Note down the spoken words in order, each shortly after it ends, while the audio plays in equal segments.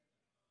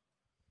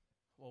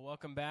Well,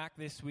 welcome back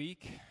this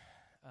week.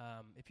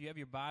 If you have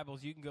your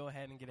Bibles, you can go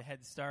ahead and get a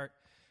head start.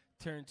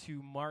 Turn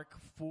to Mark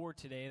 4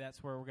 today.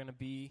 That's where we're going to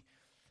be.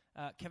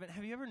 Kevin,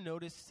 have you ever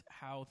noticed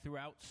how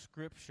throughout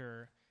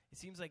Scripture, it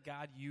seems like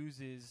God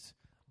uses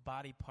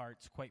body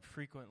parts quite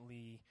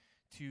frequently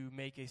to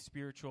make a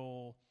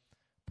spiritual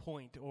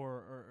point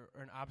or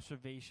an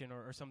observation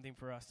or something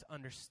for us to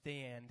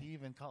understand? He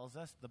even calls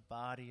us the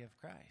body of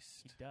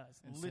Christ. He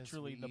does. And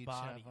Literally says the we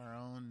body. each have our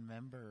own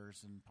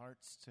members and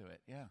parts to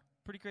it. Yeah.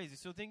 Pretty crazy.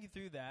 So thinking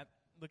through that,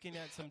 looking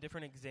at some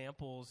different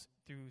examples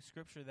through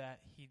Scripture that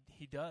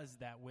he does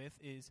that with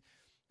is,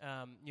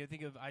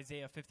 think of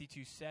Isaiah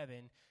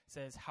 52:7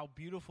 says, "How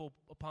beautiful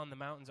upon the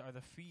mountains are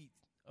the feet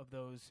of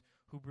those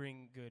who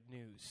bring good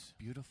news."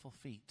 Beautiful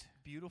feet.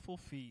 Beautiful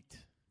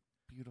feet.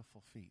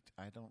 Beautiful feet.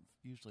 I don't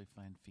usually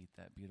find feet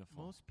that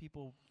beautiful. Most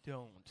people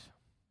don't.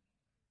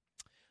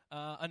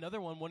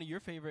 Another one of your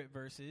favorite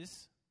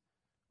verses,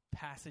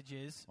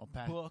 passages,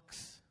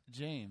 books.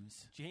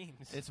 James.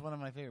 It's one of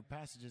my favorite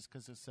passages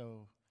because it's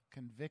so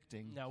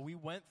convicting. Now,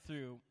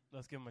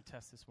 let's give them a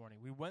test this morning.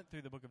 We went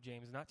through the book of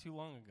James not too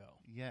long ago.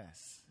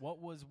 Yes. What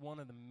was one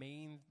of the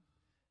main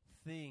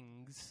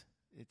things?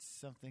 It's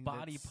something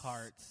body that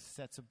parts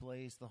sets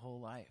ablaze the whole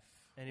life.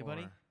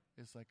 Anybody? Or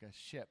it's like a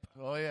ship.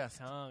 Oh, yes.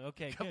 Tongue.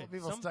 Okay, a couple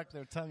people stuck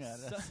their tongue at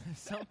us.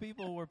 Some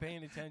people were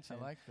paying attention.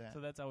 I like that.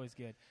 So that's always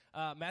good.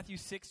 Matthew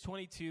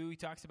 6:22, he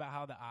talks about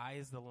how the eye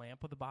is the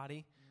lamp of the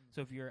body. So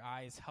if your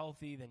eye is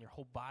healthy, then your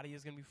whole body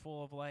is going to be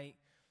full of light.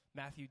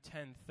 Matthew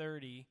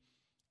 10:30,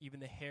 even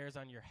the hairs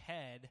on your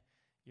head,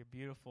 your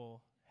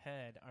beautiful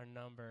head, are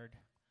numbered.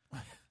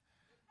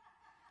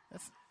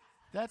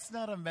 That's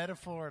not a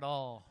metaphor at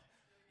all.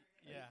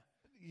 Yeah.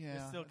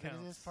 Yeah. It still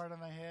counts. It is part of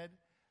my head.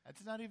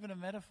 That's not even a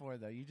metaphor,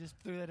 though. You just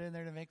threw that in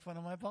there to make fun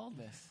of my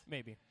baldness.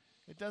 Maybe.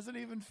 It doesn't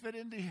even fit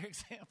into your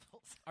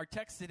examples. Our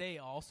text today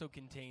also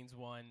contains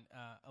one,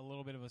 a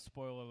little bit of a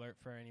spoiler alert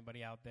for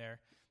anybody out there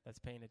that's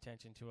paying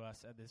attention to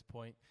us at this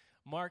point.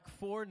 Mark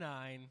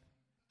 4:9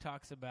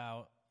 talks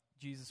about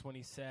Jesus when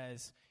he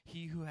says,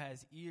 "He who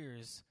has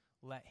ears,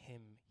 let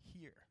him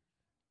hear."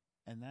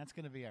 And that's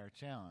going to be our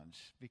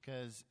challenge,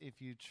 because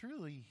if you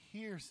truly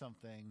hear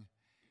something,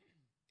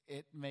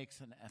 it makes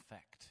an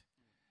effect.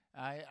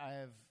 I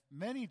have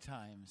many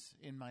times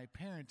in my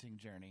parenting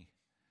journey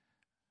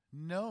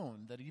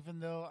known that even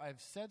though I've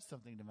said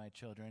something to my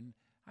children,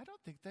 I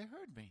don't think they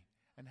heard me.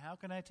 And how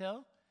can I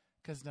tell?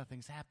 Because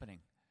nothing's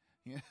happening.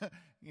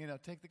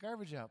 Take the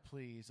garbage out,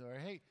 please. Or,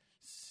 hey,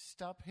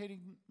 stop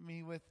hitting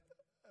me with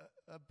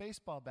a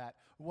baseball bat.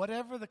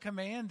 Whatever the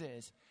command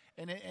is.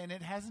 And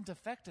it hasn't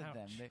affected Ouch.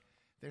 them.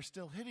 They're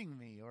still hitting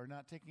me or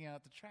not taking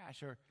out the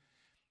trash. Or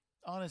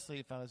honestly,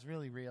 if I was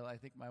really real, I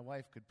think my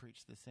wife could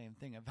preach the same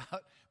thing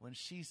about when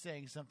she's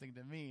saying something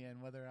to me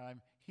and whether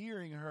I'm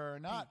hearing her or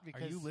not. Hey,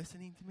 because are you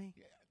listening to me?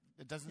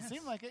 It doesn't Yes.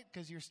 seem like it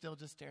because you're still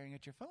just staring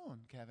at your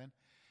phone, Kevin.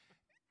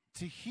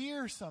 To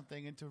hear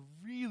something and to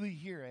really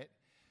hear it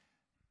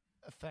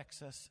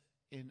affects us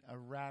in a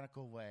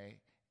radical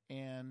way.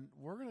 And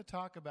we're going to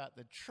talk about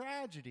the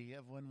tragedy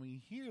of when we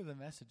hear the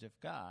message of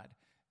God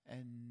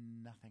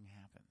and nothing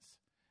happens.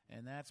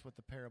 And that's what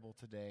the parable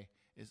today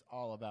is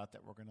all about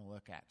that we're going to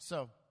look at.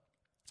 So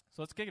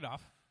let's kick it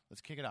off.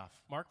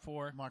 Mark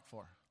 4.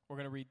 We're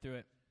going to read through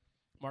it.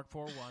 Mark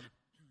 4:1.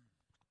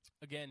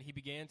 Again, he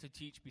began to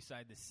teach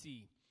beside the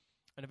sea,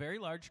 and a very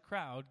large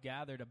crowd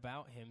gathered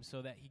about him,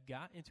 so that he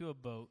got into a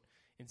boat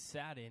and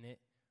sat in it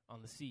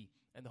on the sea.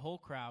 And the whole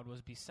crowd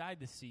was beside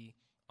the sea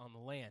on the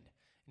land.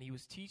 And he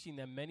was teaching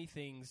them many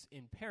things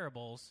in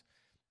parables,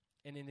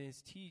 and in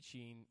his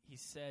teaching he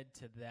said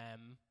to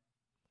them, ...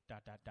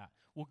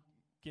 We'll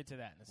get to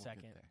that in a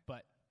second.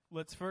 But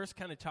let's first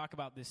kind of talk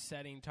about this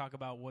setting, talk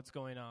about what's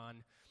going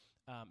on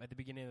at the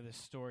beginning of this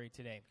story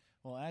today.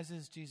 Well, as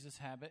is Jesus'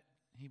 habit,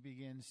 he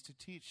begins to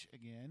teach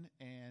again,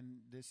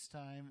 and this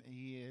time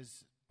he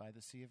is by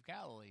the Sea of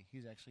Galilee.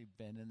 He's actually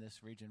been in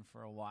this region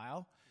for a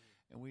while,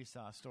 and we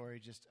saw a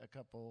story just a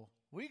couple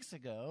weeks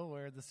ago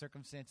where the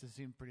circumstances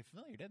seemed pretty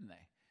familiar, didn't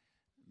they?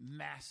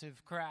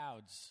 Massive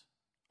crowds,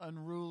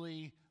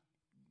 unruly,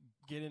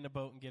 get in a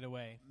boat and get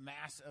away.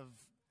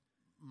 Massive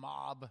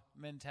mob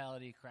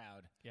mentality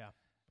crowd. Yeah.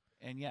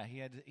 And yeah, he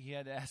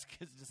had to ask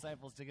his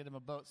disciples to get him a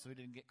boat so he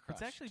didn't get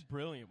crushed. It's actually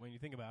brilliant when you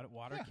think about it.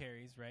 Water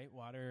carries, right?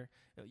 Water,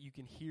 you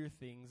can hear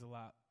things a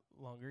lot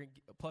longer.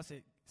 Plus,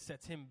 it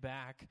sets him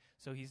back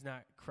so he's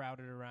not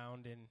crowded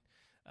around and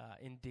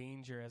in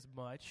danger as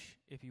much,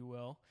 if you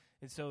will.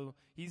 And so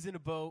he's in a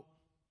boat.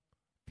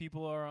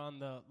 People are on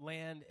the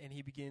land, and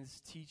he begins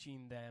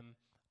teaching them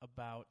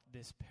about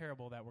this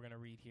parable that we're going to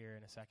read here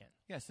in a second.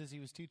 Yes, as he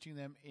was teaching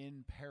them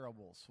in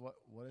parables.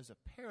 What is a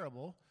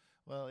parable?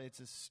 Well, it's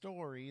a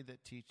story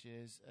that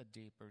teaches a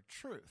deeper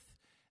truth.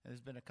 And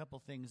there's been a couple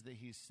things that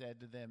he's said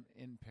to them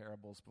in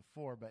parables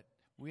before, but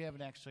we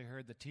haven't actually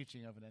heard the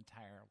teaching of an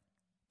entire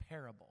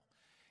parable.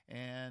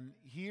 And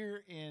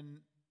here in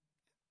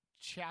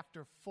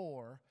chapter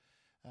 4,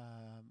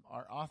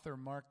 our author,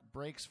 Mark,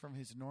 breaks from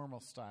his normal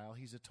style.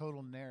 He's a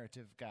total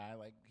narrative guy.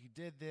 Like, he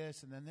did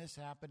this, and then this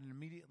happened, and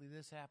immediately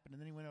this happened,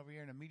 and then he went over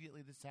here, and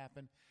immediately this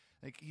happened.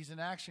 Like, he's an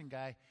action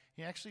guy.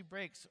 He actually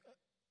breaks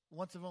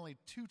once of only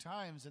 2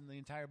 times in the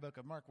entire book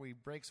of Mark where he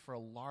breaks for a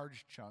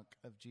large chunk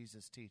of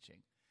Jesus' teaching.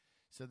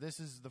 So this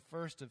is the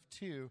first of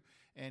 2,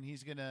 and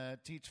he's going to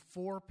teach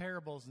 4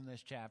 parables in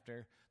this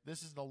chapter.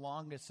 This is the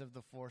longest of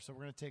the 4, so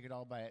we're going to take it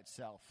all by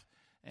itself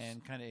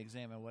and kind of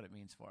examine what it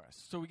means for us.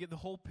 So we get the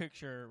whole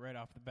picture right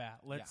off the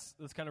bat. Let's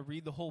kind of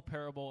read the whole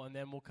parable, and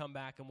then we'll come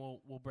back and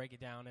we'll break it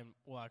down, and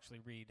we'll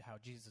actually read how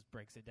Jesus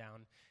breaks it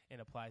down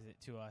and applies it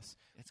to us.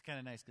 It's kind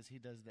of nice because he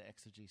does the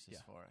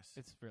exegesis for us.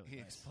 It's really He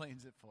nice.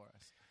 explains it for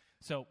us.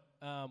 So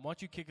why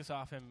don't you kick us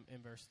off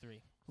in verse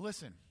 3?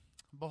 Listen,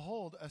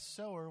 behold, a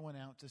sower went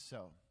out to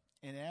sow.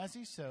 And as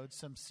he sowed,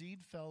 some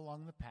seed fell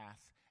along the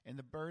path, and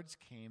the birds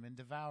came and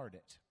devoured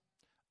it.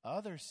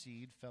 Other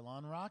seed fell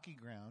on rocky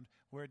ground,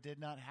 where it did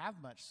not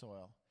have much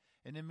soil.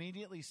 And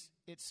immediately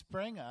it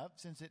sprang up,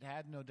 since it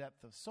had no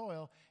depth of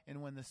soil,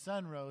 and when the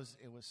sun rose,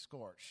 it was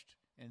scorched.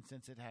 And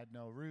since it had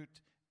no root,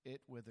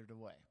 it withered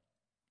away.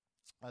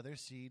 Other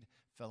seed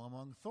fell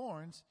among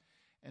thorns,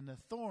 and the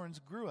thorns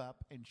grew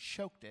up and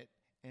choked it,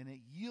 and it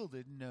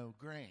yielded no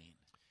grain.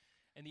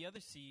 And the other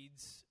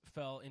seeds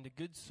fell into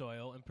good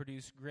soil and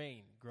produced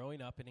grain,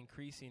 growing up and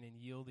increasing and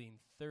yielding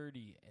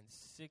 30 and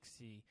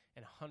 60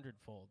 and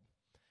 100-fold.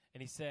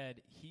 And he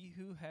said, he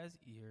who has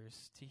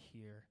ears to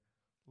hear,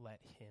 let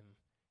him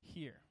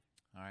hear.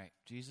 All right,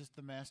 Jesus,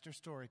 the master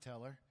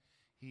storyteller,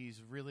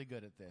 he's really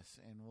good at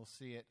this, and we'll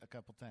see it a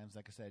couple times,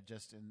 like I said,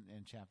 just in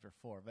chapter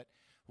 4. But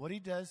what he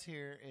does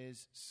here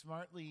is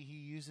smartly he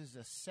uses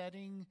a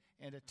setting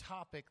and a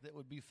topic that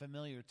would be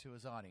familiar to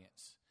his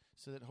audience,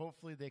 so that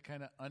hopefully they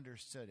kind of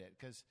understood it,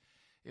 because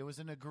it was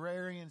an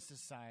agrarian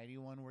society,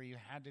 one where you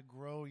had to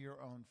grow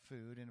your own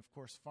food, and of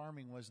course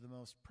farming was the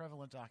most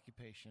prevalent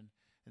occupation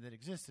that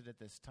existed at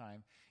this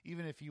time.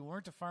 Even if you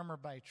weren't a farmer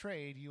by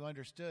trade, you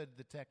understood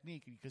the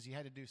technique because you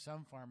had to do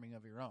some farming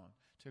of your own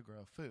to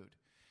grow food.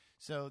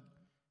 So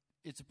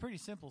it's a pretty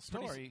simple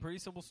story. Pretty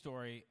simple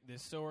story.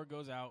 This sower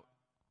goes out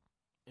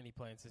and he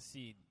plants a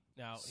seed.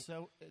 Now,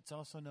 so it's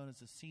also known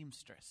as a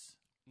seamstress.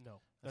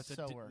 No, A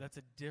sower. That's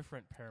a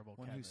different parable.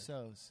 One Kevin. who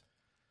sows.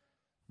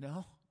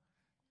 No,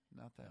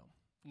 not that.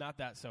 No, not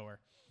that sower.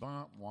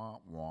 Wah, wah,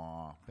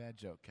 wah. Bad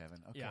joke, Kevin.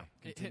 Okay, yeah,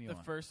 it hit the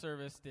first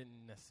service.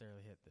 Didn't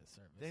necessarily hit this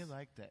service. They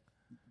liked it.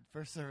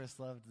 First service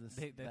loved this.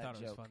 They that thought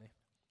joke. it was funny.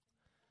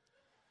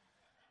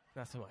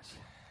 Not so much.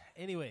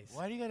 Anyways,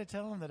 Why do you got to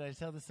tell them that I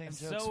tell the same A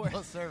jokes sower.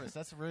 both service?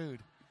 That's rude.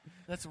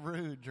 That's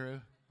rude,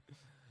 Drew.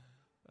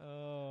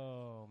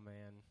 oh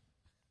man,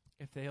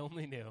 if they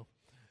only knew.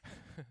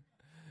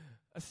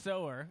 A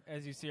sower,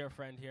 as you see our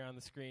friend here on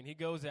the screen, he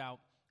goes out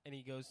and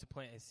he goes to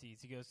plant his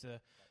seeds. He goes to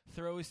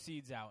throw his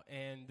seeds out,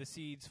 and the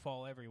seeds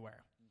fall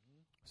everywhere.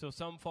 Mm-hmm. So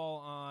some fall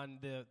on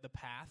the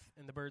path,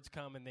 and the birds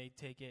come and they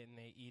take it and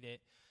they eat it.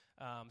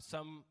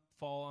 Some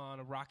fall on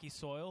a rocky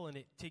soil, and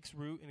it takes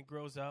root and it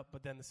grows up,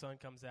 but then the sun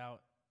comes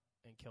out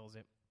and kills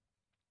it.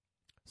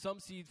 Some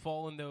seed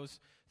fall in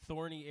those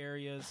thorny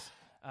areas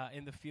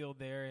in the field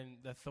there, and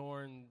the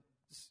thorns,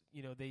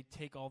 they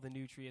take all the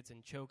nutrients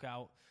and choke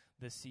out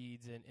the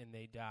seeds and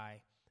they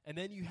die. And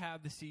then you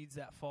have the seeds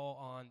that fall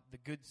on the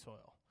good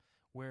soil,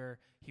 where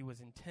he was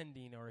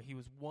intending or he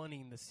was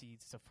wanting the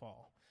seeds to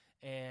fall.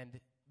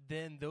 And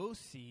then those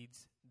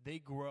seeds, they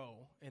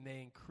grow and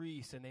they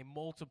increase and they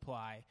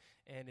multiply,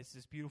 and it's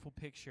this beautiful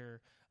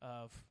picture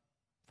of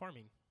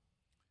farming.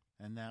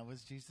 And that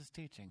was Jesus'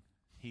 teaching.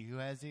 He who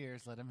has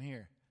ears, let him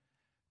hear.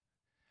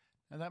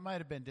 Now, that might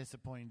have been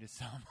disappointing to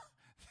some.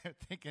 They're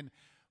thinking,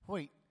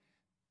 wait,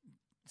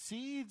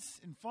 seeds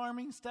and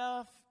farming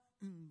stuff,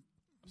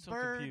 So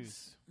birds,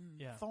 confused.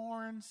 Yeah.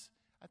 thorns.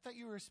 I thought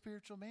you were a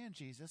spiritual man,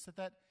 Jesus. I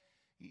thought,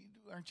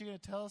 aren't you going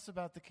to tell us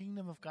about the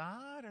kingdom of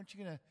God? Aren't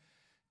you going to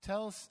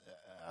tell us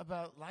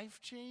about life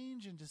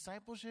change and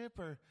discipleship?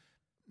 Or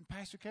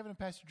Pastor Kevin and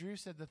Pastor Drew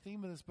said the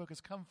theme of this book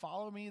is come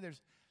follow me.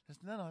 There's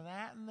none of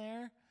that in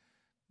there.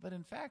 But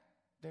in fact,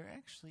 there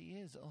actually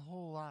is a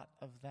whole lot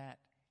of that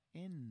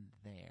in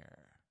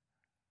there.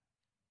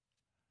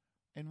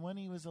 And when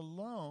he was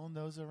alone,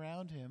 those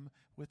around him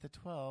with the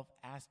 12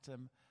 asked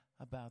him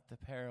about the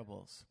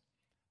parables.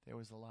 There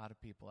was a lot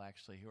of people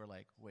actually who were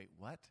like, wait,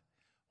 what?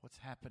 What's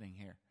happening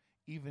here?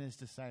 Even his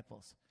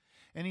disciples.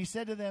 And he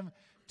said to them,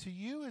 to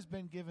you has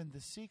been given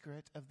the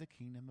secret of the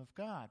kingdom of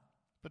God.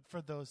 But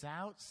for those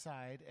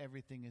outside,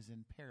 everything is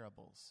in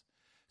parables,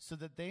 so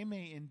that they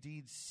may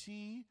indeed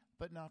see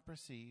but not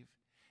perceive,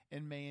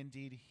 and may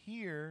indeed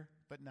hear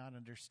but not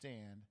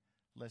understand,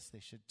 lest they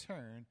should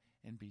turn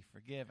and be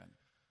forgiven.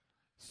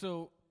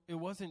 So it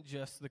wasn't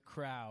just the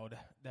crowd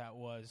that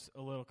was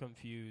a little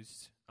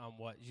confused on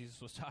what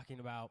Jesus was talking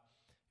about.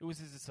 It was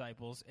his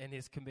disciples and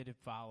his committed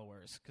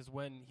followers. Because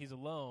when he's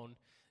alone,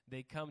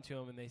 they come to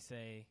him and they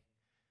say,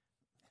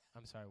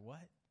 I'm sorry,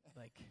 what?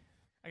 Like,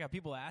 I got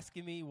people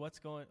asking me what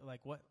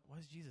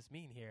does Jesus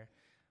mean here?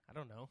 I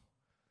don't know.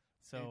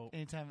 So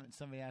anytime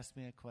somebody asks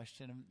me a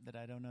question that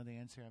I don't know the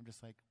answer, I'm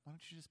just like, why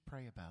don't you just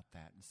pray about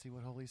that and see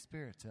what Holy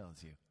Spirit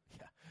tells you?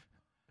 Yeah.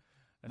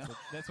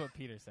 That's what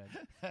Peter said.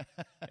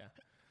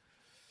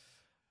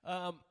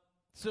 Yeah.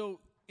 So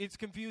it's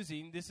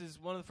confusing. This is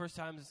one of the first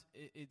times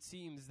it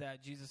seems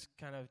that Jesus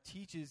kind of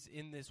teaches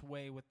in this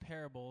way with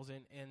parables.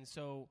 And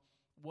so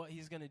what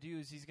he's going to do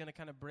is he's going to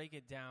kind of break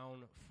it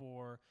down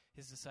for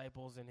his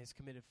disciples and his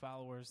committed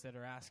followers that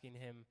are asking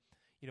him,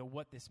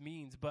 what this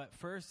means. But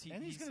first,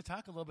 he's going to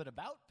talk a little bit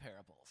about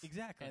parables.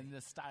 Exactly. And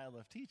the style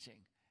of teaching.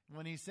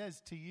 When he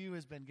says, to you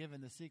has been given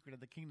the secret of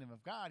the kingdom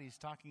of God, he's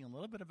talking a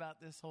little bit about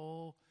this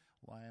whole,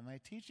 why am I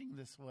teaching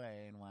this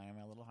way, and why am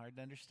I a little hard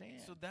to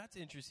understand? So that's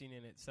interesting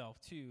in itself,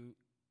 too,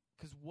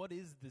 because what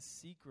is the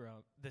secret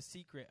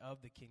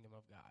of the kingdom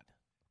of God?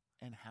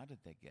 And how did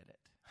they get it?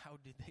 How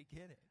did they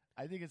get it?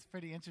 I think it's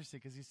pretty interesting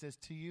because he says,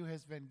 to you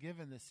has been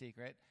given the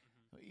secret,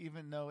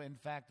 even though, in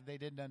fact, they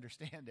didn't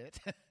understand it.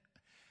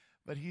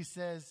 But he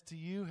says, to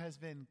you has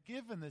been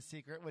given the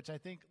secret, which I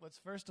think, let's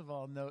first of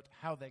all note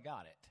how they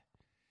got it.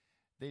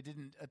 They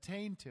didn't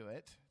attain to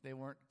it. They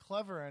weren't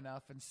clever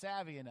enough and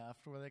savvy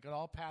enough to where they could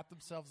all pat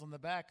themselves on the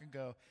back and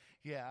go,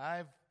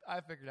 yeah,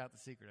 I've figured out the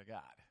secret of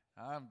God.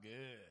 I'm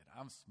good.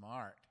 I'm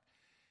smart.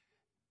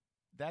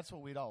 That's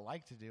what we'd all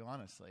like to do,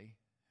 honestly.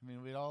 I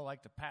mean, we'd all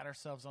like to pat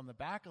ourselves on the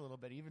back a little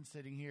bit, even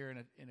sitting here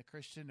in a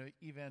Christian or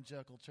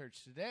evangelical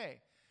church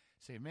today.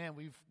 Say, man,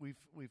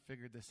 we've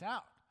figured this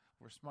out.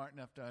 We're smart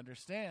enough to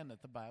understand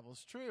that the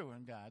Bible's true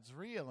and God's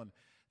real. And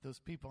those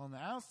people on the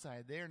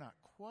outside, they're not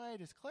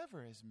quite as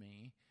clever as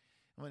me,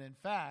 when in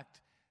fact,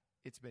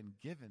 it's been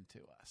given to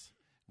us.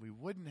 We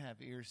wouldn't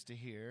have ears to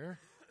hear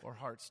or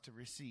hearts to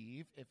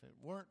receive if it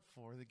weren't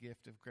for the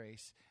gift of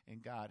grace in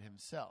God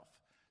himself.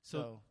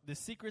 So the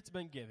secret's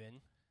been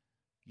given.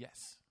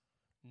 Yes.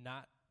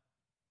 Not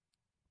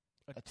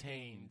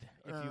attained.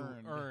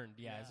 Earned.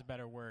 Yeah, is a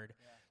better word.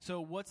 Yeah. So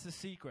what's the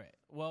secret?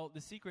 Well,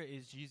 the secret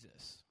is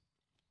Jesus.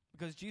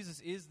 Because Jesus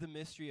is the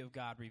mystery of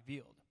God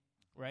revealed,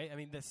 right? I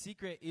mean, the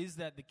secret is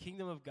that the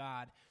kingdom of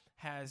God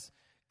has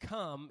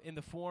come in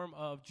the form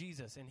of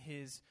Jesus and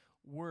his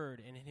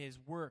word and in his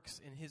works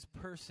and his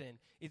person.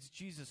 It's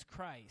Jesus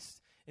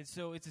Christ. And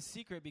so it's a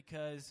secret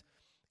because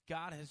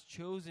God has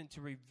chosen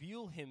to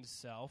reveal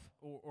himself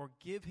or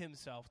give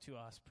himself to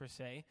us, per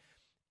se,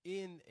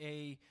 in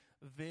a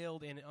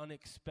veiled and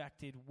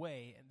unexpected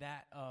way,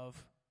 that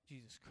of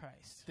Jesus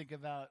Christ. Think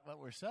about what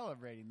we're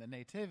celebrating, the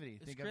Nativity.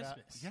 It's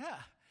Christmas.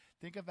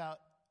 Think about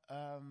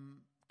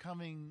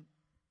coming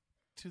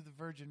to the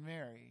Virgin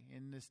Mary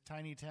in this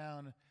tiny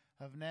town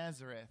of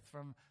Nazareth,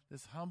 from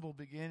this humble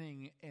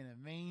beginning in a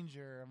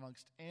manger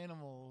amongst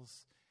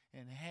animals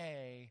and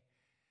hay.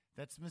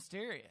 That's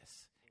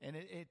mysterious. And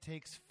it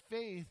takes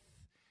faith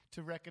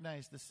to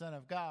recognize the Son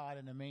of God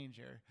in a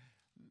manger,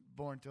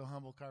 born to a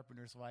humble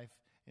carpenter's wife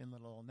in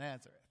little old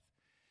Nazareth.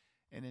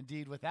 And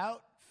indeed,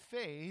 without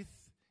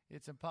faith,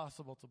 it's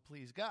impossible to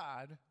please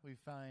God, we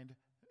find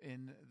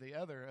in the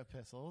other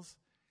epistles.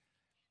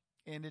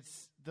 And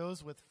it's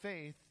those with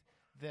faith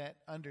that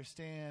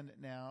understand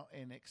now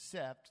and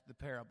accept the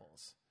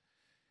parables.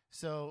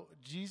 So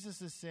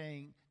Jesus is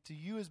saying, to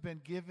you has been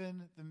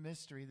given the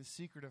mystery, the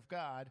secret of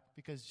God,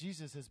 because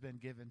Jesus has been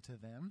given to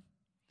them.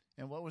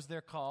 And what was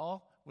their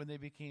call when they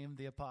became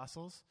the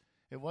apostles?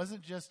 It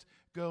wasn't just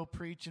go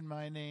preach in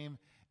my name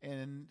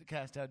and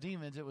cast out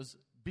demons. It was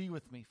be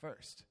with me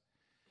first.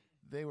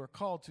 They were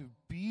called to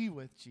be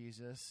with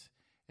Jesus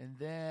and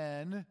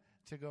then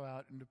to go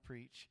out and to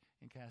preach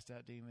and cast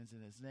out demons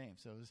in his name.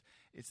 So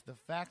it's the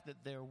fact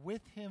that they're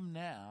with him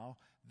now.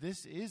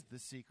 This is the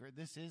secret.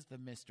 This is the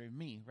mystery.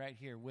 Me, right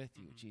here with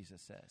you,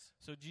 Jesus says.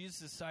 So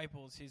Jesus'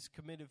 disciples, his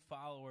committed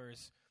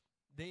followers,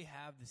 they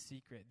have the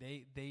secret.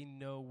 They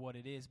know what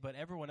it is. But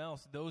everyone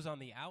else, those on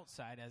the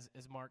outside,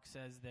 as Mark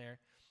says there,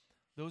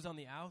 those on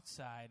the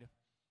outside,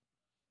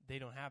 they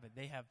don't have it.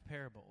 They have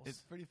parables.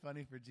 It's pretty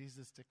funny for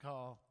Jesus to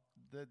call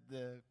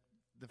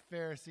the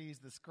Pharisees,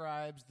 the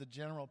scribes, the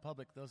general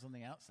public, those on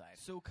the outside.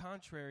 So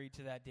contrary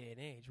to that day and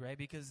age, right?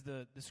 Because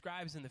the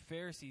scribes and the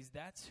Pharisees,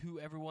 that's who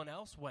everyone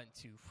else went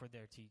to for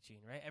their teaching,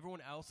 right?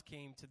 Everyone else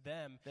came to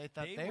them. They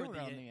thought they were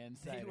on the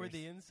insiders. They were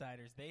the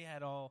insiders. They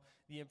had all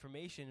the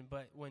information.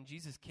 But when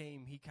Jesus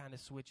came, he kind of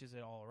switches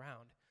it all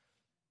around.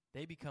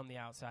 They become the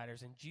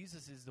outsiders, and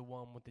Jesus is the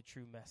one with the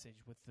true message,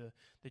 with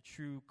the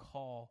true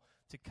call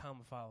to come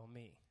follow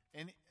me.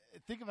 And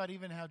think about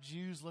even how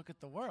Jews look at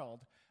the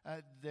world.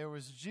 There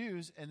was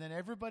Jews, and then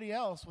everybody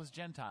else was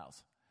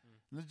Gentiles.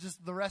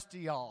 Just the rest of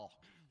y'all.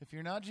 If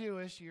you're not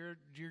Jewish, you're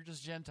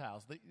just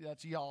Gentiles.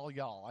 That's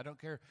y'all. I don't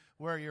care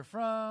where you're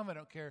from. I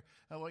don't care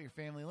what your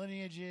family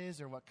lineage is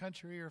or what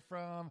country you're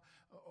from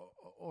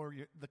or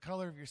the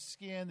color of your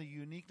skin, the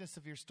uniqueness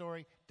of your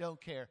story.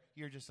 Don't care.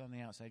 You're just on the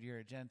outside. You're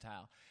a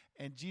Gentile.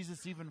 And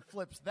Jesus even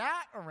flips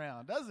that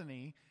around, doesn't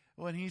he,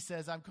 when he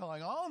says, I'm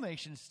calling all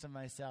nations to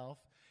myself.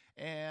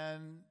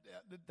 And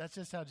that's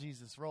just how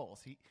Jesus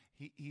rolls.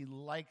 He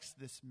likes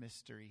this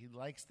mystery. He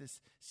likes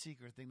this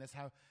secret thing. That's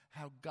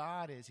how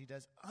God is. He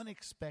does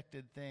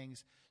unexpected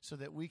things so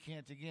that we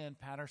can't, again,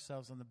 pat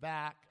ourselves on the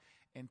back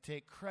and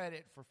take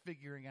credit for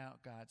figuring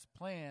out God's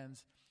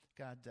plans,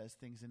 God does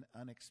things in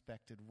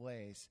unexpected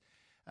ways.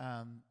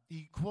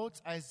 He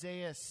quotes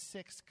Isaiah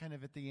 6 kind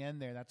of at the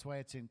end there. That's why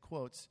it's in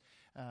quotes,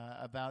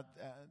 about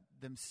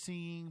them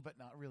seeing but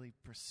not really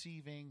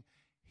perceiving,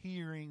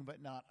 hearing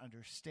but not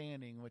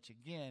understanding, which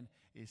again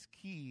is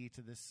key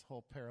to this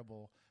whole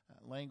parable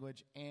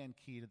language and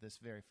key to this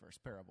very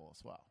first parable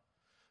as well.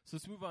 So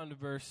let's move on to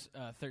verse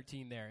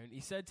 13 there. And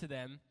he said to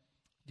them,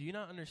 "Do you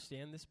not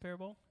understand this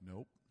parable?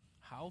 Nope.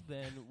 How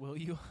then will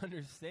you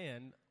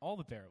understand all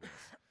the parables?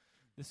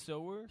 The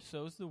sower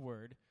sows the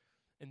word,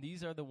 and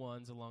these are the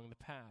ones along the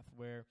path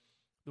where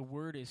the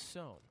word is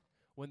sown.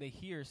 When they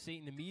hear,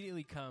 Satan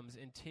immediately comes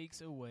and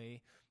takes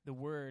away the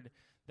word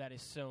that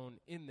is sown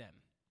in them."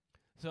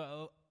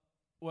 So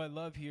what I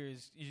love here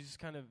is just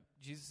kind of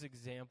Jesus'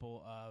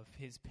 example of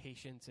his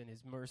patience and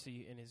his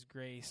mercy and his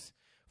grace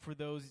for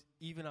those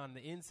even on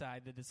the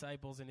inside, the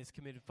disciples and his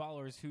committed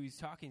followers who he's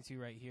talking to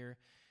right here,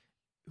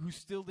 who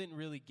still didn't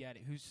really get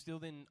it, who still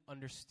didn't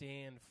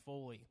understand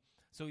fully.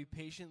 So he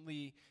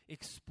patiently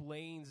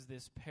explains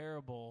this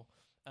parable,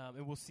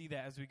 and we'll see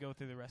that as we go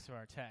through the rest of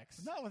our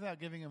text. Not without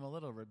giving him a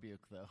little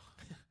rebuke, though.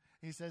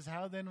 He says,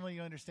 "How then will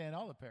you understand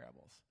all the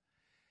parables?"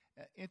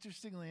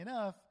 Interestingly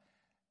enough,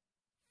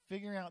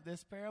 figuring out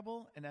this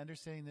parable and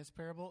understanding this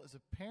parable is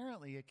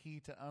apparently a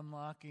key to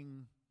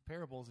unlocking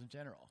parables in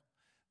general.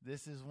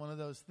 This is one of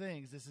those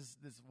things. This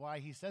is why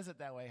he says it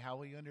that way. How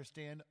will you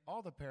understand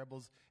all the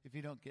parables if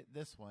you don't get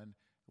this one,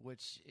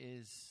 which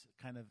is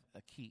kind of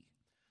a key.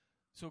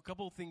 So a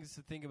couple of things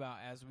to think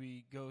about as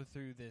we go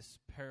through this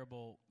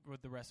parable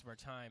with the rest of our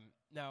time.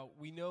 Now,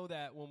 we know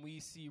that when we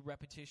see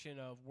repetition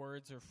of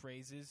words or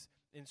phrases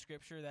in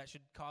Scripture, that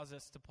should cause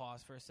us to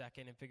pause for a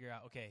second and figure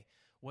out, okay,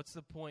 what's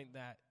the point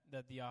that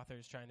the author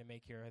is trying to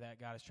make here, or that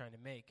God is trying to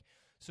make?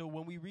 So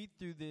when we read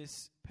through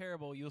this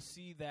parable, you'll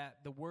see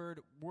that the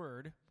word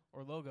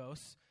or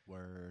logos.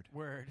 Word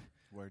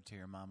to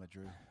your mama,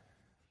 Drew.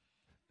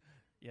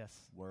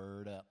 Yes.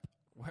 Word up.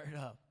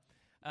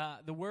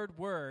 The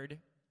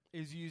word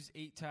is used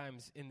 8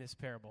 times in this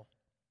parable.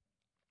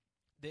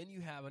 Then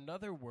you have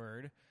another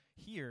word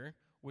here,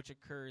 which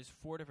occurs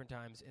 4 different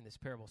times in this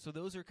parable. So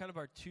those are kind of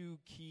our 2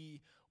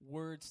 key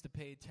words to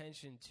pay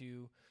attention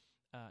to,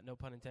 no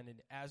pun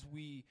intended, as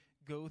we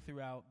go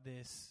throughout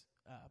this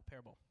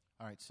parable.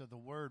 All right, so the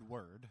word,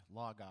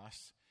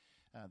 logos,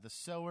 the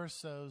sower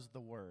sows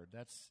the word.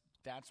 That's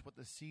what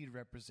the seed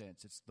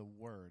represents. It's the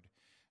word.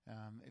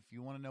 If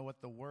you want to know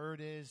what the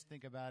word is,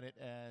 think about it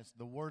as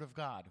the word of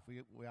God.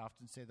 We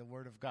often say the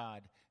word of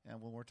God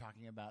when we're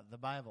talking about the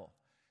Bible.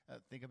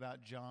 Think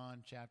about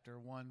John chapter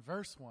 1,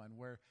 verse 1,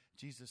 where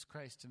Jesus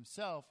Christ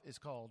himself is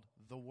called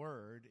the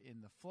Word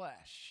in the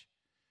flesh.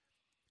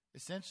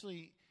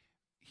 Essentially,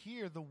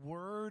 here the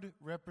Word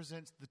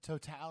represents the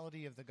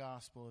totality of the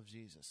gospel of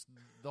Jesus,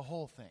 the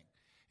whole thing.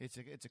 It's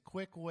a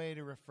quick way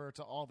to refer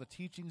to all the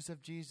teachings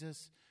of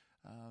Jesus,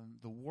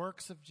 the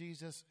works of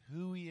Jesus,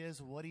 who he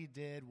is, what he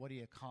did, what he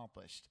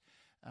accomplished.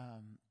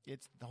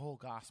 It's the whole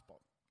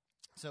gospel.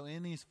 So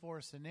in these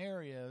 4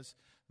 scenarios,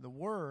 the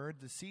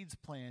word, the seeds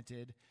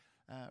planted,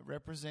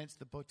 represents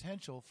the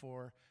potential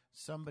for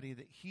somebody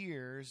that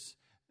hears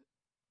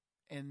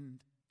and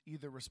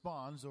either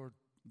responds or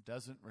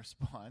doesn't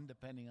respond,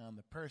 depending on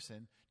the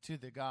person, to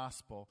the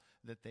gospel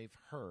that they've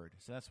heard.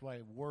 So that's why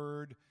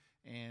word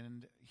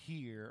and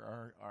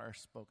hear are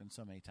spoken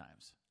so many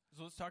times.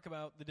 So let's talk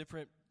about the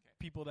different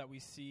people that we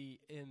see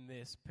in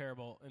this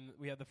parable. And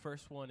we have the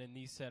first one in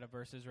these set of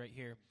verses right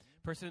here.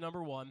 Person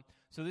number 1.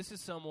 So this is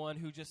someone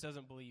who just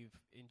doesn't believe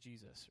in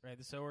Jesus, right?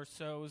 The sower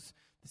sows,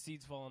 the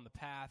seeds fall on the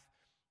path,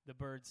 the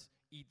birds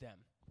eat them.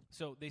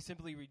 So they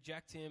simply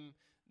reject him.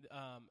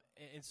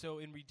 And so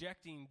in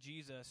rejecting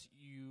Jesus,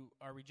 you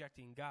are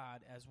rejecting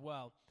God as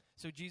well.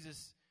 So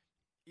Jesus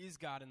is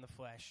God in the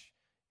flesh,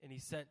 and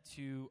he's sent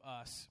to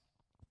us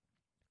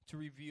to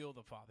reveal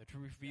the Father, to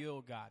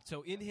reveal God.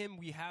 So in him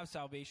we have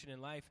salvation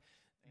and life.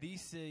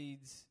 These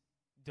seeds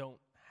don't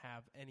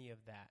have any of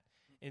that.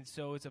 And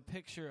so it's a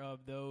picture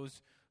of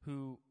those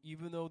who,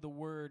 even though the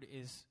word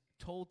is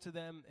told to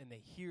them and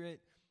they hear it,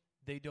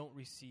 they don't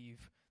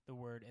receive the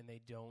word and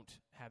they don't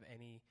have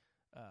any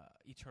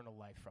eternal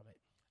life from it.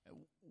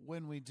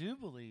 When we do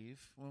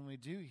believe, when we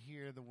do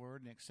hear the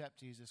word and accept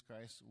Jesus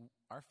Christ,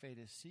 our fate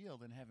is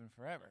sealed in heaven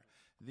forever.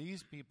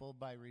 These people,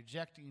 by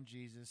rejecting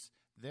Jesus,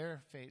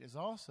 their fate is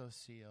also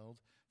sealed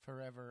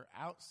forever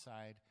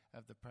outside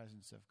of the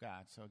presence of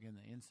God. So again,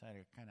 the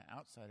insider, kind of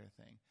outsider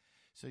thing.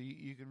 So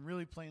you can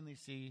really plainly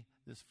see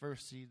this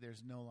first seed,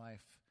 there's no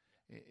life.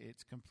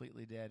 It's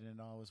completely dead, and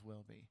it always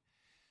will be.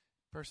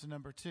 Person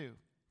number 2.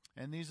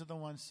 And these are the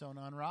ones sown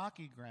on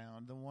rocky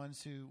ground, the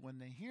ones who, when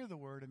they hear the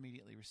word,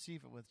 immediately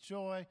receive it with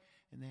joy,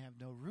 and they have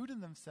no root in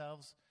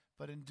themselves,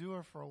 but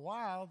endure for a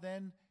while.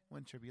 Then,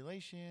 when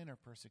tribulation or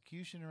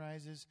persecution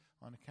arises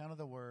on account of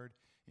the word,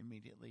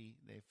 immediately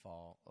they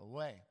fall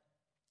away.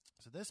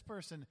 So this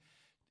person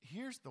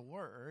hears the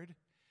word,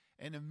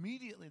 and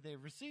immediately they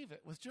receive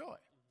it with joy.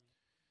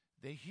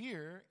 They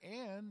hear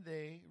and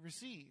they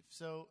receive.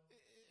 So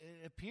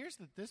it appears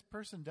that this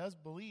person does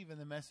believe in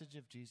the message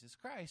of Jesus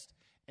Christ,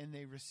 and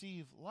they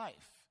receive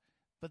life.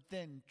 But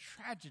then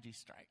tragedy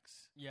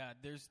strikes. Yeah,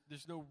 there's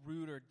no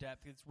root or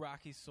depth. It's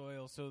rocky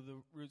soil, so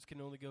the roots can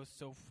only go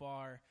so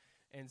far.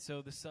 And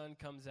so the sun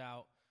comes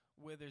out,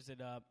 withers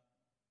it up,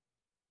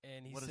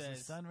 and he what says... What does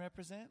the sun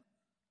represent?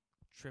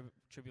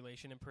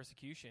 Tribulation and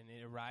persecution.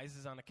 It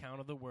arises on account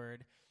of the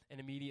word, and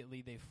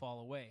immediately they fall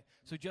away.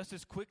 So just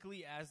as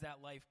quickly as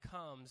that life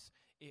comes,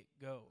 it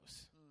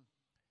goes.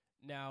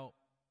 Now,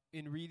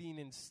 in reading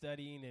and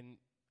studying and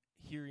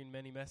hearing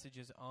many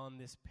messages on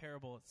this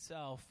parable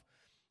itself,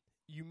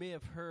 you may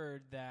have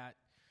heard that,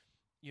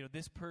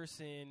 this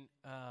person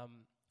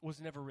was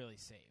never really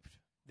saved.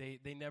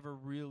 They never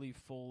really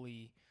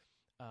fully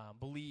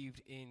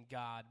believed in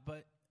God.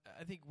 But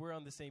I think we're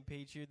on the same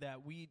page here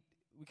that we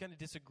kind of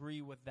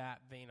disagree with that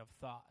vein of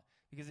thought,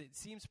 because it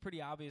seems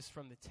pretty obvious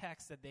from the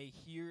text that they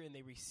hear and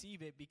they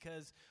receive it,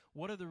 because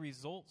what are the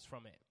results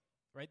from it,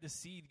 right? The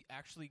seed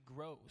actually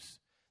grows.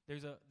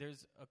 There's a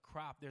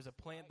crop, there's a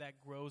plant that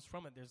grows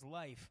from it, there's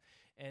life,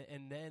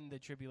 and then the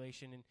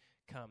tribulation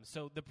comes.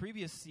 So the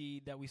previous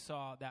seed that we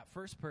saw, that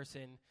first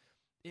person,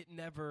 it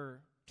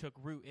never took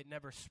root, it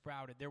never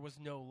sprouted, there was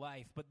no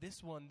life, but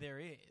this one there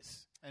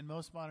is. And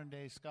most modern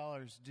day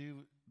scholars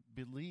do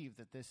believe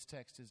that this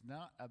text is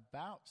not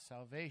about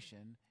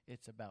salvation,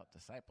 it's about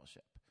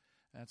discipleship.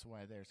 That's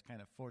why there's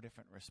kind of 4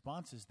 different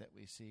responses that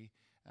we see.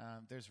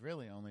 There's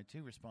really only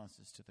 2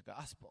 responses to the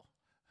gospel.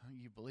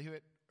 You believe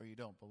it or you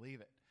don't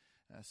believe it.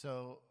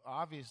 So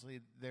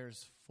obviously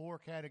there's 4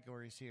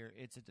 categories here.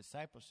 It's a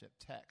discipleship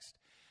text.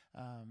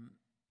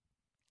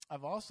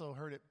 I've also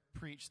heard it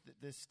preached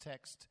that this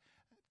text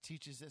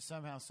teaches that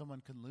somehow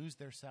someone can lose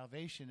their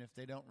salvation if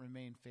they don't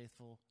remain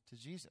faithful to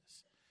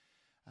Jesus.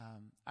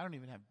 I don't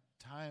even have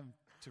time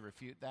to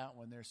refute that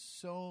one. There's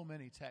so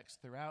many texts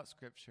throughout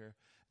Scripture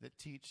that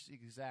teach the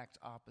exact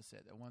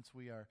opposite, that once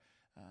we are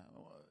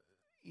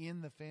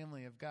in the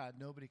family of God,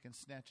 nobody can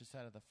snatch us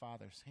out of the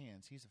Father's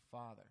hands. He's a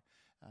father.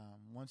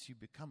 Once you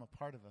become a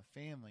part of a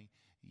family,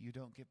 you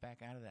don't get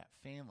back out of that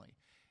family.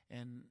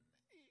 And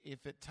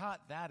if it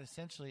taught that,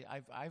 essentially,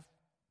 I've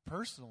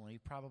personally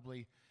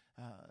probably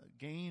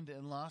gained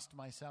and lost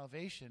my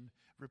salvation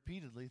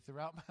repeatedly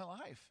throughout my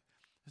life.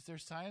 Because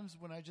there's times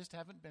when I just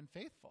haven't been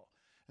faithful.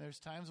 And there's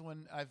times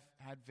when I've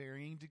had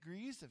varying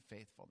degrees of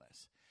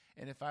faithfulness.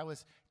 And if I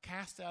was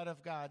cast out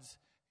of God's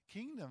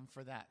kingdom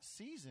for that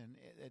season,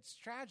 it's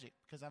tragic,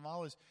 because I'm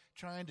always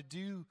trying to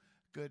do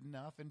good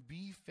enough and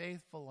be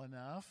faithful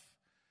enough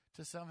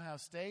to somehow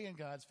stay in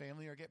God's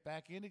family or get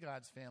back into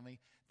God's family.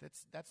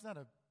 That's not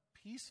a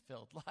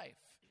peace-filled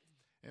life.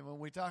 And when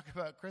we talk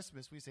about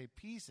Christmas, we say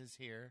peace is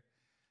here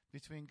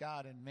between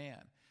God and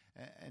man.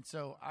 And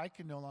so I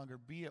can no longer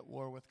be at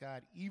war with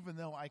God, even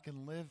though I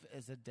can live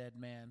as a dead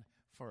man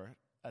for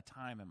a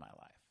time in my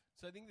life.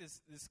 So I think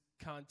this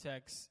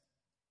context,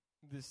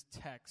 this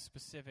text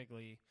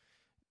specifically,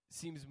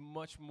 seems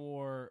much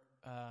more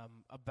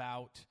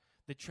about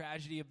the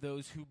tragedy of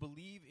those who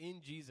believe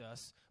in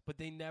Jesus, but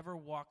they never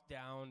walk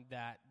down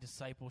that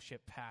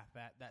discipleship path,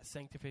 that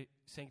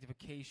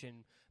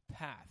sanctification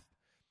path.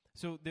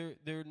 So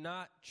they're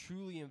not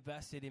truly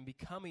invested in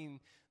becoming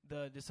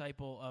the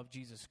disciple of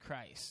Jesus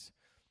Christ.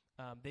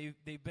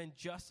 They've been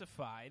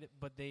justified,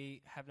 but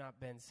they have not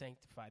been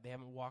sanctified. They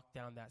haven't walked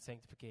down that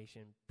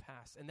sanctification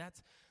path. And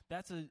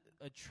that's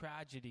a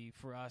tragedy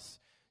for us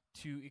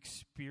to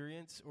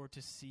experience or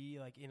to see,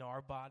 like, in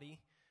our body.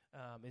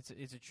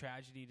 It's a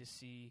tragedy to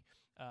see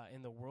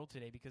in the world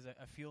today, because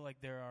I feel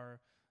like there are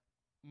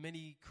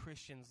many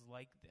Christians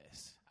like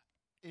this.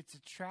 It's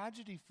a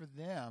tragedy for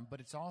them, but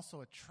it's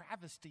also a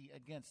travesty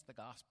against the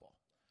gospel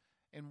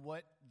and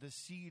what the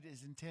seed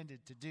is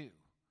intended to do,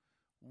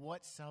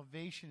 what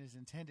salvation is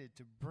intended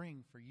to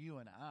bring for you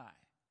and I.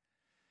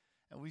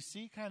 And we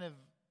see kind of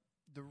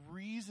the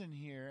reason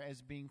here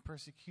as being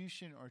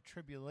persecution or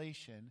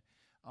tribulation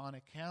on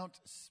account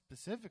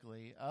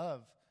specifically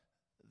of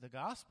the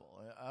gospel,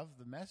 of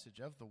the message,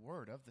 of the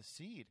word, of the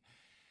seed.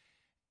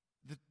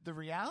 The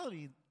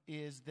reality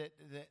is that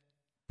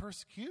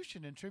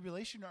persecution and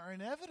tribulation are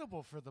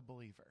inevitable for the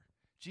believer.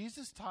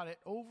 Jesus taught it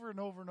over and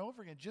over and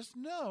over again. Just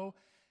know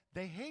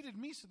they hated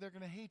me, so they're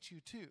going to hate you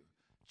too.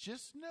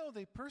 Just know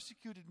they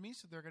persecuted me,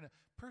 so they're going to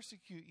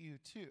persecute you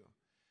too.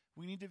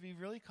 We need to be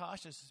really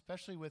cautious,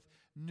 especially with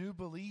new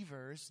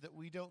believers, that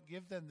we don't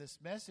give them this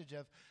message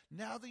of,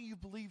 now that you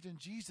believed in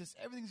Jesus,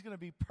 everything's going to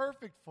be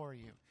perfect for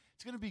you.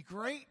 It's going to be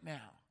great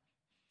now.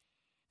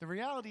 The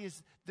reality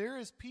is there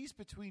is peace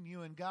between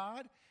you and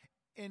God,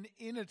 and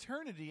in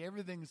eternity,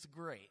 everything's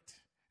great.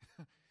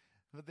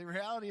 But the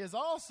reality is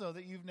also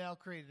that you've now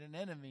created an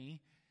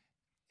enemy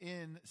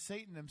in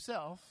Satan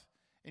himself,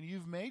 and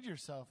you've made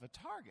yourself a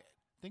target.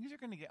 Things are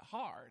going to get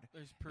hard.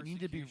 There's persecution. You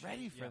need to be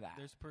ready for that.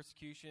 There's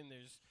persecution.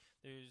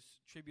 There's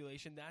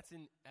tribulation. That's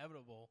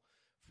inevitable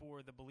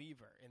for the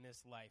believer in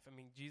this life. I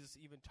mean, Jesus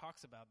even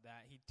talks about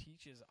that. He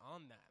teaches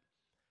on that.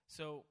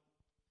 So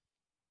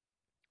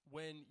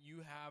when you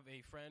have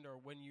a friend, or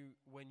when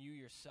you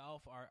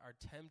yourself are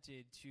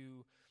tempted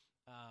to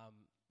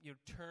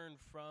turn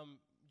from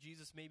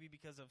Jesus maybe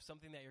because of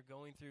something that you're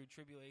going through,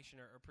 tribulation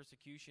or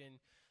persecution,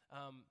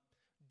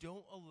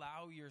 don't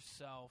allow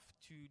yourself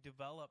to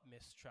develop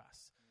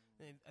mistrust.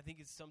 And I think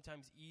it's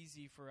sometimes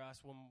easy for us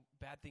when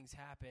bad things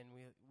happen,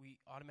 we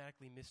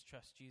automatically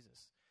mistrust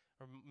Jesus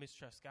or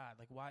mistrust God.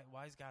 Like,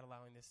 why is God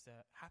allowing this to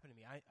happen to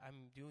me?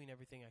 I'm doing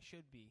everything I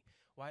should be.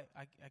 Why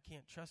I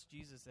can't trust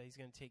Jesus that he's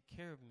going to take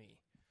care of me.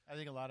 I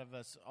think a lot of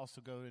us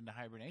also go into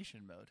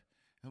hibernation mode.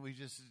 And we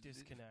just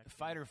disconnect,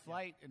 fight or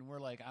flight, and we're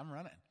like, I'm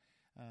running.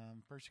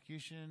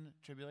 Persecution,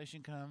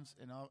 tribulation comes,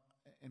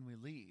 and we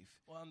leave.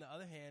 Well, on the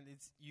other hand,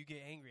 it's you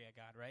get angry at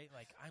God, right?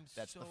 Like,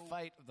 That's the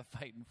fight of the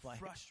fight and flight.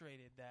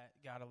 Frustrated that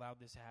God allowed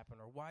this to happen,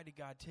 or why did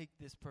God take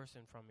this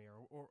person from me,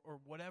 or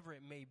whatever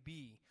it may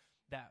be,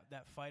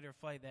 that fight or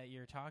flight that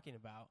you're talking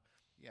about.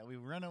 Yeah, we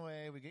run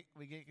away,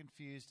 we get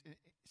confused.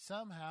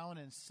 Somehow and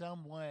in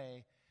some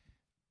way,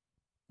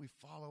 we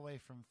fall away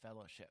from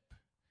fellowship.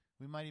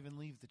 We might even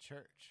leave the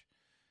church.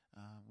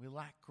 We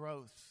lack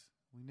growth.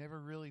 We never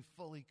really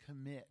fully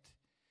commit.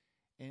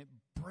 And it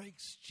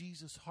breaks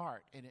Jesus'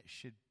 heart, and it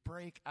should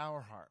break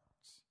our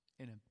hearts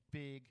in a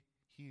big,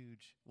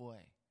 huge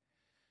way.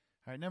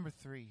 All right, number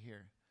 3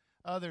 here.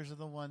 Others are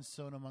the ones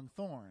sown among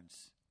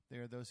thorns. They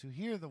are those who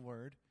hear the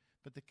word,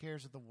 but the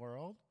cares of the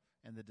world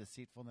and the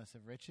deceitfulness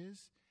of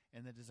riches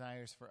and the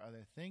desires for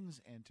other things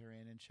enter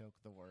in and choke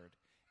the word,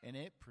 and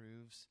it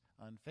proves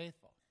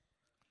unfaithful.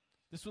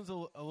 This one's a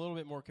little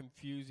bit more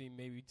confusing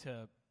maybe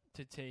to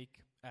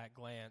take at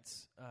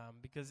glance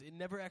because it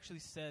never actually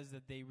says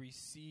that they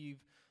receive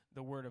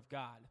the word of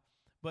God.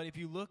 But if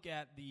you look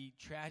at the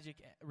tragic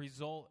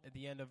result at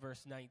the end of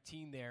verse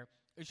 19 there,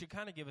 it should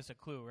kind of give us a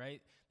clue,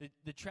 right?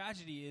 The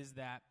tragedy is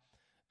that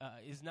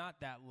is not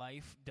that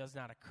life does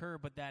not occur,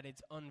 but that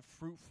it's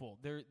unfruitful.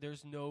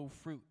 There's no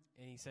fruit.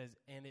 And he says,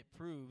 and it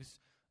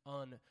proves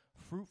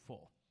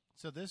unfruitful.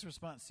 So this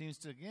response seems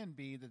to, again,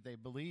 be that they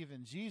believe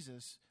in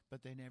Jesus,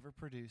 but they never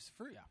produce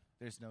fruit. Yeah.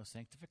 There's no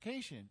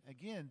sanctification.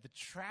 Again, the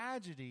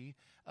tragedy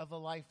of a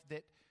life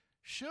that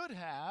could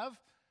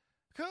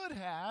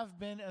have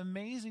been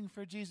amazing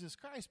for Jesus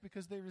Christ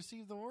because they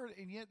received the word,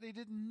 and yet they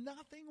did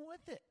nothing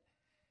with it.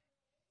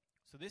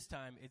 So this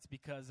time, it's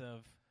because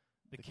of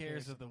the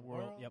cares of the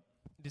world. Yep.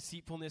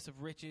 Deceitfulness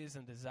of riches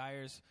and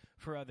desires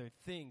for other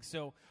things.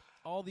 So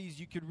all these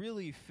you could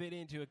really fit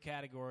into a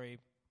category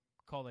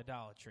called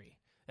idolatry.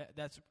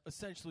 That's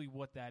essentially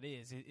what that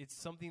is. It's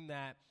something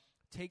that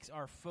takes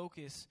our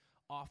focus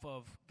off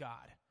of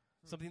God,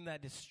 something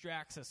that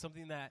distracts us,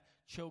 something that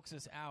chokes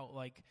us out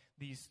like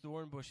these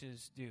thorn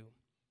bushes do.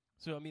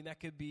 So, I mean, that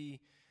could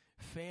be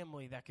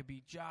family, that could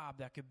be job,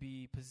 that could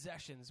be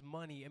possessions,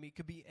 money. I mean, it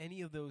could be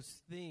any of those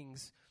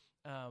things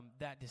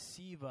that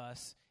deceive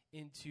us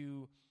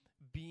into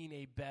being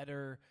a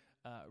better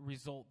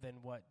result than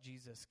what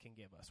Jesus can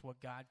give us, what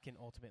God can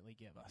ultimately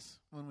give us.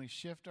 When we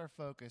shift our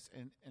focus,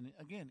 and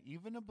again,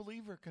 even a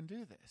believer can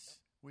do this.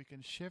 We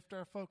can shift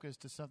our focus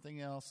to something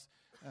else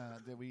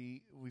that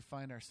we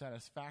find our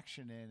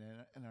satisfaction in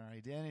and our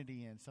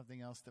identity in,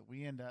 something else that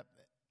we end up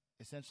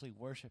essentially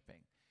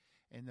worshiping.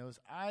 And those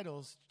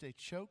idols, they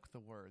choke the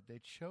word, they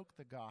choke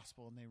the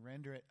gospel, and they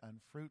render it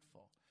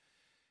unfruitful.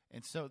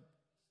 And so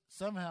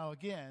somehow,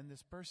 again,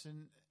 this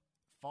person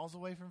falls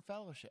away from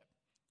fellowship.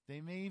 They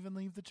may even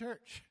leave the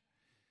church.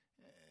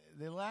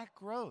 They lack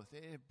growth.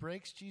 It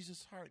breaks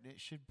Jesus' heart, and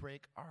it should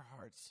break our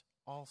hearts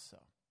also.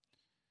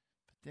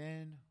 But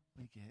then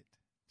we get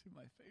to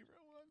my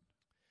favorite one.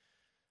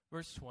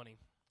 Verse 20.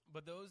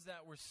 But those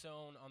that were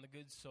sown on the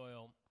good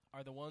soil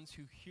are the ones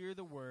who hear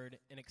the word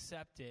and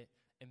accept it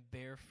and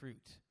bear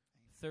fruit,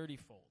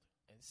 30-fold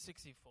and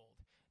 60-fold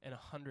and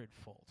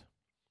 100-fold.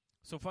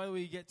 So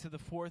finally we get to the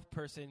fourth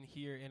person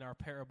here in our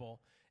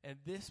parable, and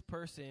this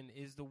person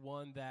is the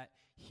one that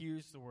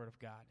hears the word of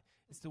God.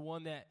 It's the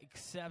one that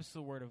accepts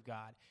the word of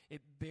God.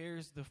 It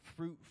bears the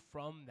fruit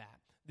from that.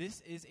 This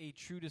is a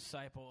true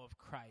disciple of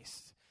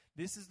Christ.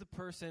 This is the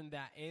person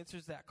that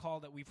answers that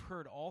call that we've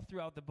heard all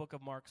throughout the book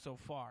of Mark so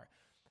far,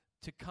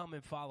 to come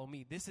and follow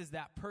me. This is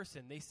that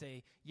person. They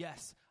say,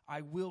 yes,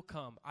 I will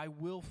come. I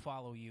will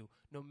follow you,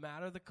 no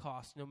matter the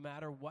cost, no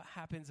matter what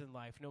happens in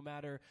life, no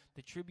matter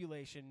the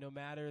tribulation, no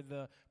matter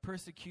the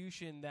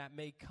persecution that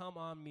may come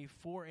on me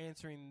for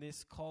answering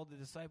this call to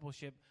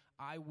discipleship.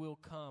 I will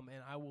come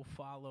and I will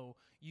follow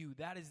you.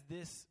 That is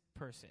this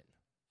person.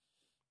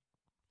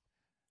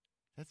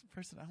 That's the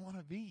person I want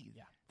to be.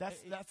 Yeah.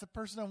 That's the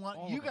person I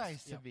want you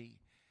guys to be.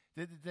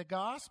 The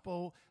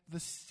gospel,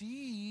 the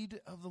seed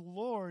of the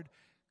Lord,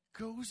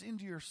 goes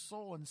into your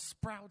soul and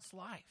sprouts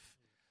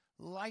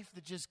life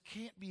that just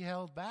can't be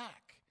held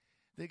back,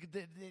 that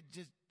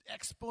just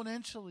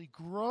exponentially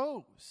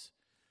grows.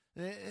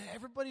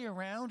 Everybody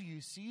around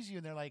you sees you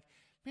and they're like,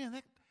 man,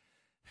 that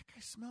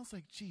guy smells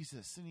like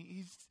Jesus, and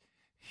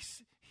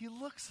he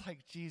looks like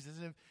Jesus,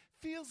 and it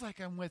feels like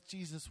I'm with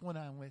Jesus when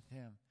I'm with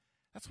him.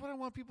 That's what I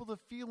want people to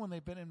feel when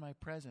they've been in my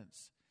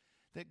presence,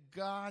 that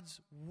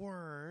God's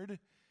word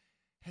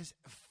has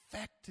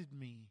affected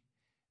me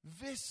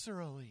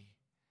viscerally.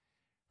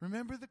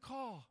 Remember the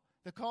call.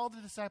 The call to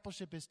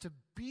discipleship is to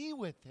be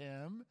with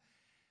him,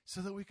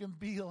 so that we can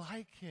be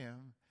like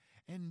him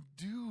and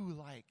do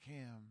like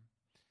him.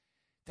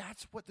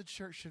 That's what the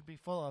church should be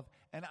full of.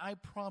 And I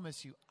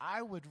promise you,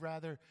 I would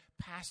rather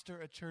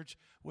pastor a church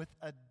with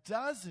a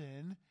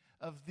dozen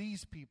of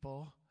these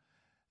people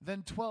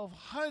than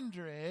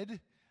 1,200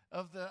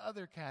 of the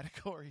other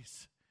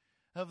categories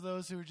of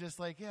those who are just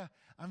like, yeah,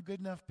 I'm good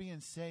enough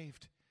being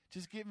saved.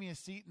 Just give me a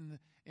seat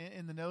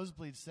in the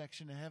nosebleed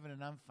section of heaven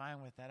and I'm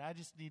fine with that. I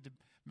just need to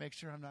make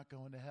sure I'm not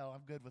going to hell.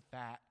 I'm good with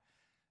that.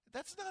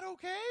 That's not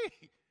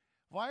okay.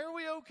 Why are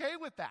we okay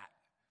with that?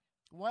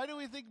 Why do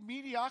we think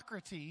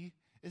mediocrity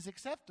is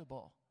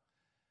acceptable?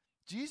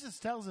 Jesus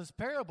tells this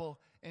parable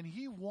and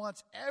he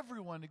wants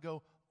everyone to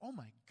go, oh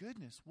my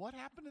goodness, what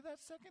happened to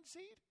that second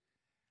seed?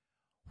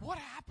 What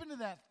happened to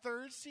that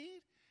third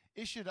seed?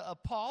 It should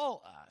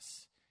appall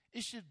us.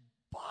 It should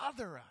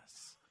bother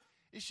us.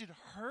 It should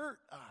hurt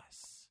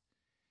us.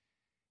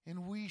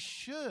 And we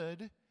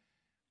should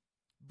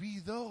be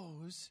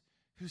those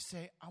who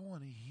say, I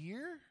want to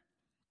hear,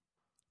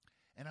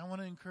 and I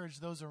want to encourage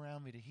those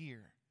around me to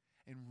hear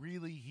and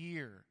really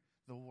hear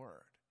the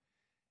word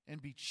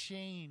and be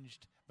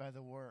changed by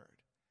the word.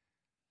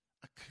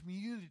 A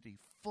community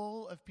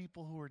full of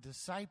people who are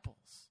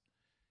disciples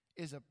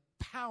is a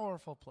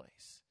powerful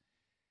place.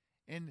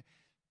 And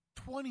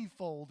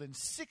 20-fold and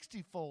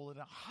 60-fold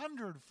and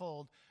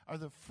 100-fold are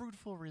the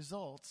fruitful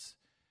results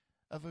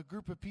of a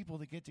group of people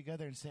that get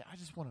together and say, I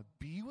just want to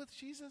be with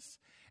Jesus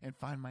and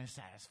find my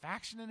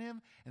satisfaction in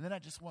him, and then I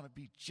just want to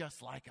be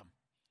just like him.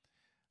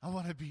 I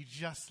want to be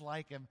just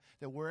like him,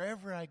 that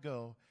wherever I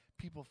go,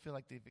 people feel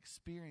like they've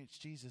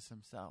experienced Jesus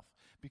himself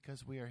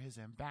because we are his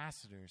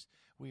ambassadors,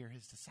 we are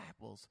his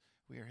disciples,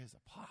 we are his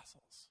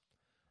apostles.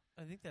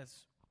 I think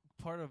that's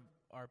part of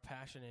our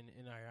passion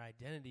and our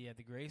identity at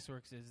the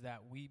Graceworks is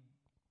that we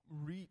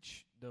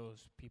reach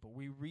those people.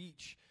 We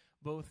reach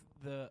both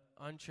the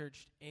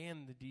unchurched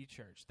and the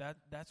de-churched.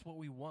 That's what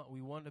we want.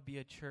 We want to be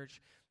a church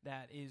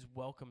that is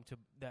welcome to,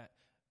 that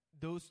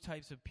those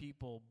types of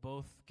people,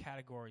 both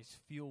categories,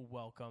 feel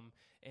welcome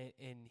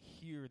and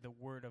hear the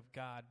word of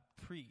God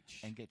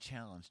preach. And get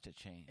challenged to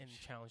change.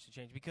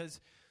 Because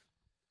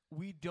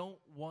we don't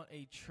want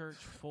a church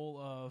full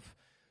of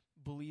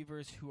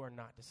believers who are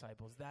not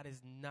disciples. That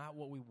is not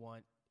what we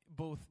want,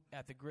 both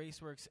at the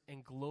Graceworks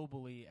and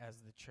globally as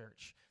the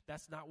church.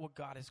 That's not what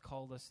God has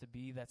called us to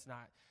be. That's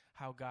not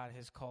how God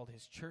has called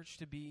his church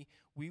to be.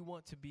 We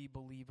want to be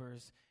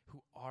believers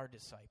who are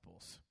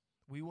disciples.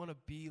 We want to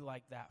be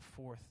like that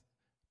fourth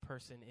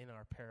person in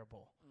our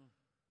parable,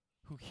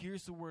 who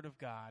hears the word of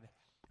God,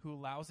 who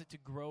allows it to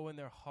grow in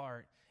their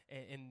heart,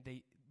 and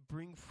they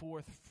bring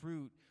forth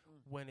fruit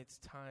when it's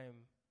time,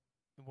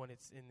 when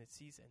it's in the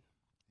season.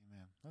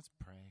 Amen. Let's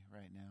pray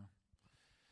right now.